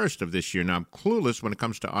June 1st of this year. Now, I'm clueless when it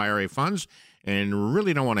comes to IRA funds and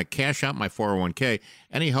really don't want to cash out my 401k.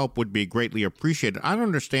 Any help would be greatly appreciated. I don't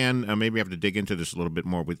understand, maybe I have to dig into this a little bit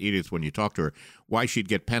more with Edith when you talk to her, why she'd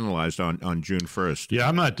get penalized on June 1st. Yeah,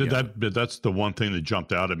 I'm not, that's the one thing that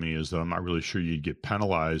jumped out at me, is that I'm not really sure you'd get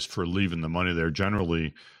penalized for leaving the money there.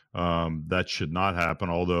 Generally, that should not happen,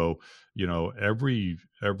 although, every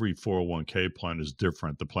 401k plan is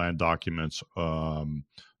different. The plan documents can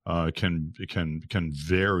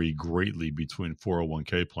vary greatly between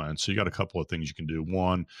 401k plans. So you got a couple of things you can do.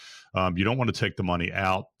 One, you don't want to take the money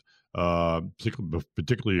out,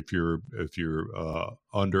 particularly if you're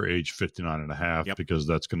under age 59 and a half, because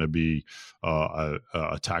that's going to be a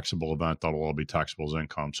taxable event. That'll all be taxable as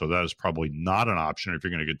income. So that is probably not an option if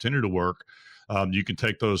you're going to continue to work. You can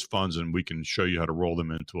take those funds and we can show you how to roll them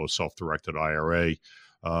into a self-directed IRA.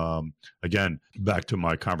 Again, back to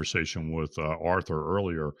my conversation with Arthur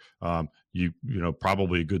earlier,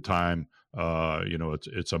 probably a good time.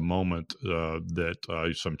 It's a moment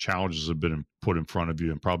that some challenges have been put in front of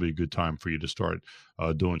you, and probably a good time for you to start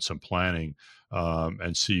doing some planning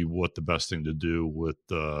and see what the best thing to do with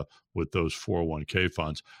those 401k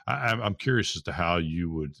funds. I'm curious as to how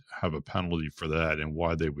you would have a penalty for that and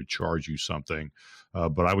why they would charge you something.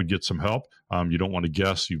 But I would get some help. You don't want to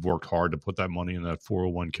guess. You've worked hard to put that money in that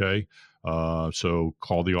 401k. So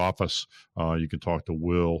call the office. You can talk to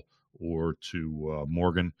Will or to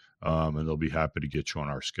Morgan, and they'll be happy to get you on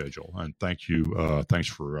our schedule. And thank you. Thanks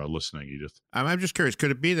for listening, Edith. I'm just curious, could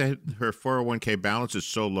it be that her 401k balance is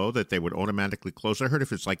so low that they would automatically close? I heard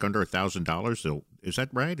if it's like under $1,000, is that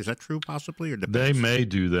right? Is that true possibly? Or they may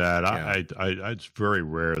do that. Yeah. It's very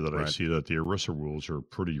rare that right. I see that. The ERISA rules are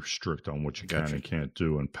pretty strict on what you can and can't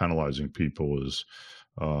do, and penalizing people is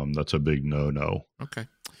that's a big no-no. Okay.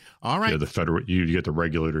 All right. Yeah, you get the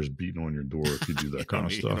regulators beating on your door if you do that kind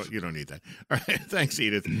of stuff. You don't need that. All right. Thanks,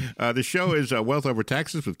 Edith. The show is Wealth Over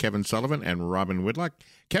Taxes with Kevin Sullivan and Robin Whitlock.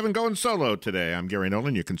 Kevin going solo today. I'm Gary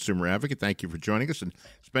Nolan, your consumer advocate. Thank you for joining us and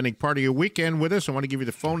spending part of your weekend with us. I want to give you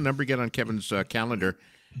the phone number. Get on Kevin's calendar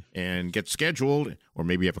and get scheduled, or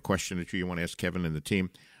maybe you have a question or two you want to ask Kevin and the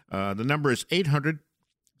team. The number is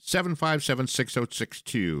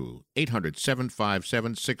 800-757-6062,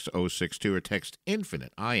 800-757-6062, or text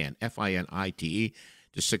INFINITE, INFINITE,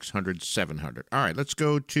 to 600-700. All right, let's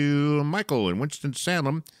go to Michael in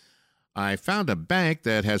Winston-Salem. I found a bank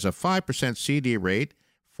that has a 5% CD rate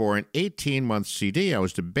for an 18-month CD. I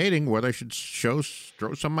was debating whether I should throw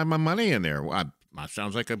some of my money in there. Well, that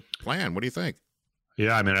sounds like a plan. What do you think?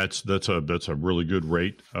 Yeah, I mean that's a really good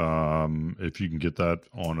rate if you can get that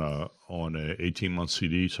on a 18-month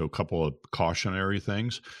CD. So a couple of cautionary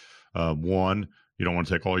things. One, you don't want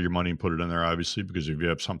to take all your money and put it in there, obviously, because if you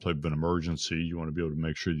have some type of an emergency, you want to be able to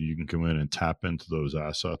make sure that you can come in and tap into those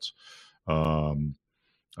assets.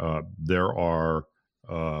 There are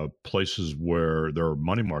places where there are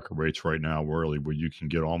money market rates right now, where you can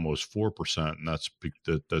get almost 4%, and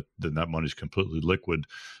then that money's completely liquid.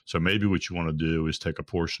 So maybe what you want to do is take a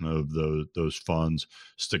portion of those funds,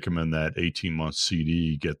 stick them in that 18-month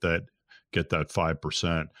CD, get that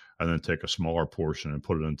 5%, and then take a smaller portion and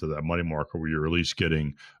put it into that money market where you're at least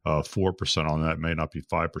getting 4% on that. It may not be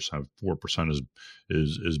 5%. 4%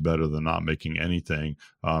 is better than not making anything,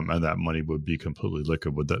 and that money would be completely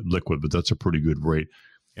liquid. But that's a pretty good rate.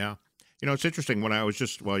 Yeah. It's interesting.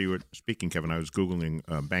 While you were speaking, Kevin, I was Googling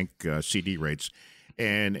bank CD rates,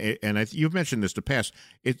 and you've mentioned this in the past.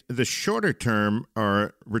 The shorter term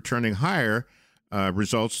are returning higher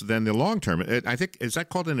results than the long term. I think, is that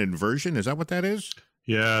called an inversion? Is that what that is?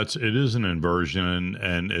 Yeah, it is an inversion,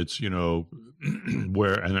 and it's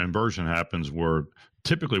where an inversion happens where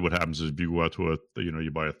typically what happens is if you go out to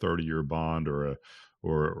you buy a 30-year bond or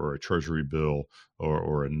a treasury bill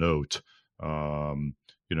or a note. The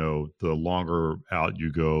longer out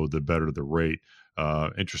you go, the better the rate.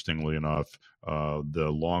 Interestingly enough, the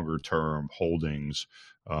longer term holdings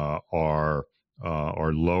are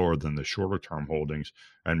lower than the shorter term holdings,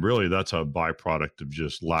 and really that's a byproduct of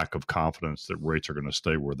just lack of confidence that rates are going to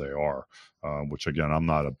stay where they are. Which again, I'm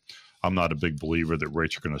not a big believer that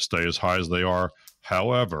rates are going to stay as high as they are.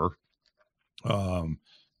 However,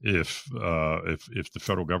 if the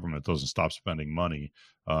federal government doesn't stop spending money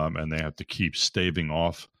and they have to keep staving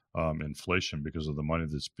off inflation because of the money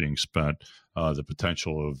that's being spent, the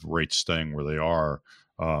potential of rates staying where they are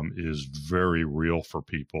is very real for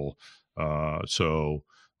people. So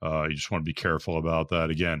you just want to be careful about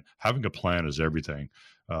that. Again, having a plan is everything.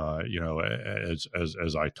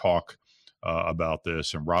 As I talk about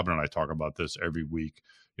this, and Robin and I talk about this every week,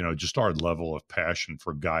 just our level of passion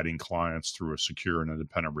for guiding clients through a secure and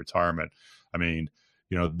independent retirement. I mean,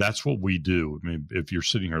 that's what we do. I mean, if you're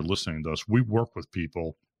sitting here listening to us, we work with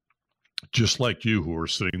people just like you who are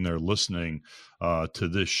sitting there listening to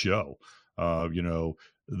this show.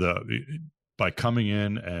 By coming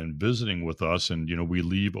in and visiting with us, and we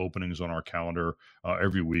leave openings on our calendar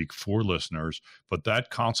every week for listeners, but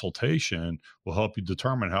that consultation will help you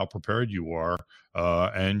determine how prepared you are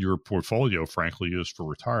and your portfolio, frankly, is for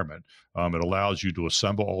retirement. It allows you to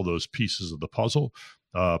assemble all those pieces of the puzzle,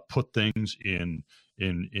 put things in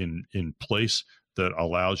place that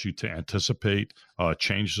allows you to anticipate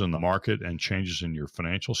changes in the market and changes in your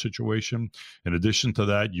financial situation. In addition to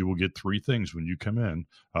that, you will get three things when you come in.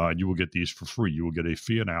 You will get these for free. You will get a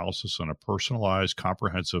fee analysis and a personalized,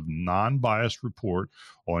 comprehensive, non-biased report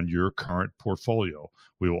on your current portfolio.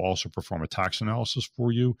 We will also perform a tax analysis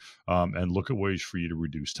for you and look at ways for you to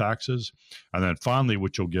reduce taxes. And then finally,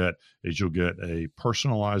 what you'll get is you'll get a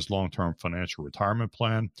personalized long-term financial retirement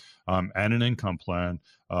plan and an income plan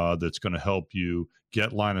that's going to help you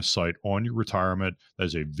get line of sight on your retirement.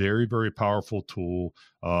 That's a very, very powerful tool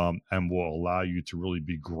and will allow you to really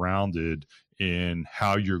be grounded in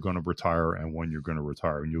how you're going to retire and when you're going to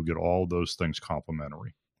retire. And you'll get all those things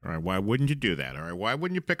complimentary. All right. Why wouldn't you do that? All right. Why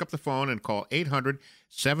wouldn't you pick up the phone and call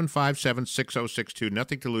 800-757-6062?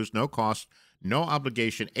 Nothing to lose, no cost, no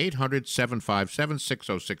obligation.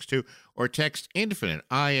 800-757-6062 or text INFINITE,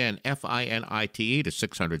 INFINITE to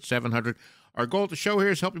 600-700. Our goal at the show here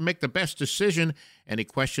is help you make the best decision. Any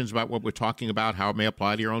questions about what we're talking about, how it may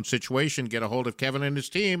apply to your own situation, get a hold of Kevin and his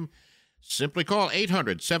team. Simply call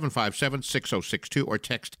 800-757-6062 or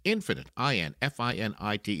text INFINITE,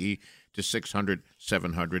 INFINITE to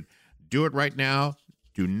 600-700. Do it right now.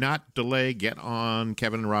 Do not delay. Get on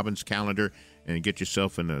Kevin and Robin's calendar and get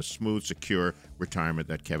yourself in a smooth, secure retirement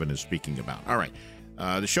that Kevin is speaking about. All right.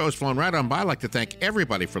 The show has flown right on by. I'd like to thank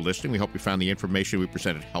everybody for listening. We hope you found the information we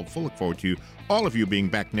presented helpful. Look forward to all of you being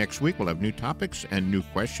back next week. We'll have new topics and new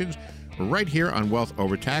questions right here on Wealth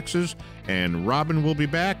Over Taxes. And Robin will be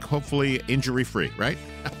back, hopefully injury-free, right?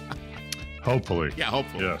 Hopefully. Yeah,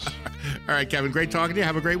 hopefully. Yes. All right, Kevin, great talking to you.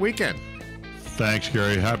 Have a great weekend. Thanks,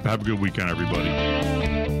 Gary. Have a good weekend, everybody.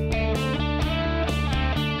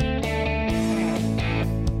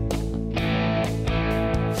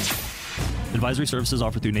 Advisory services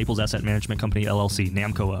offered through Naples Asset Management Company, LLC,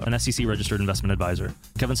 NAMCOA, an SEC-registered investment advisor.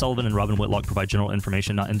 Kevin Sullivan and Robin Whitlock provide general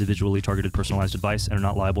information, not individually targeted personalized advice, and are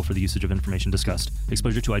not liable for the usage of information discussed.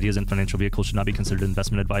 Exposure to ideas and financial vehicles should not be considered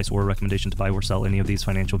investment advice or a recommendation to buy or sell any of these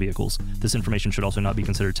financial vehicles. This information should also not be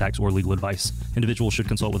considered tax or legal advice. Individuals should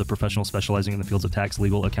consult with a professional specializing in the fields of tax,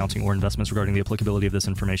 legal, accounting, or investments regarding the applicability of this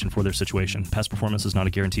information for their situation. Past performance is not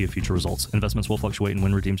a guarantee of future results. Investments will fluctuate, and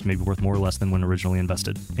when redeemed may be worth more or less than when originally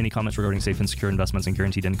invested. Any comments regarding safe and secure investments and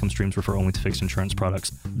guaranteed income streams refer only to fixed insurance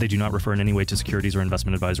products. They do not refer in any way to securities or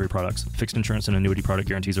investment advisory products. Fixed insurance and annuity product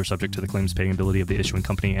guarantees are subject to the claims paying ability of the issuing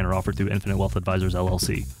company and are offered through Infinite Wealth Advisors,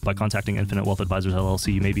 LLC. By contacting Infinite Wealth Advisors,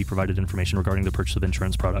 LLC, you may be provided information regarding the purchase of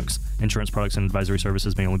insurance products. Insurance products and advisory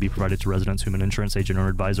services may only be provided to residents whom an insurance agent or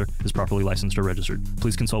advisor is properly licensed or registered.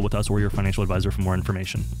 Please consult with us or your financial advisor for more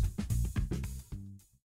information.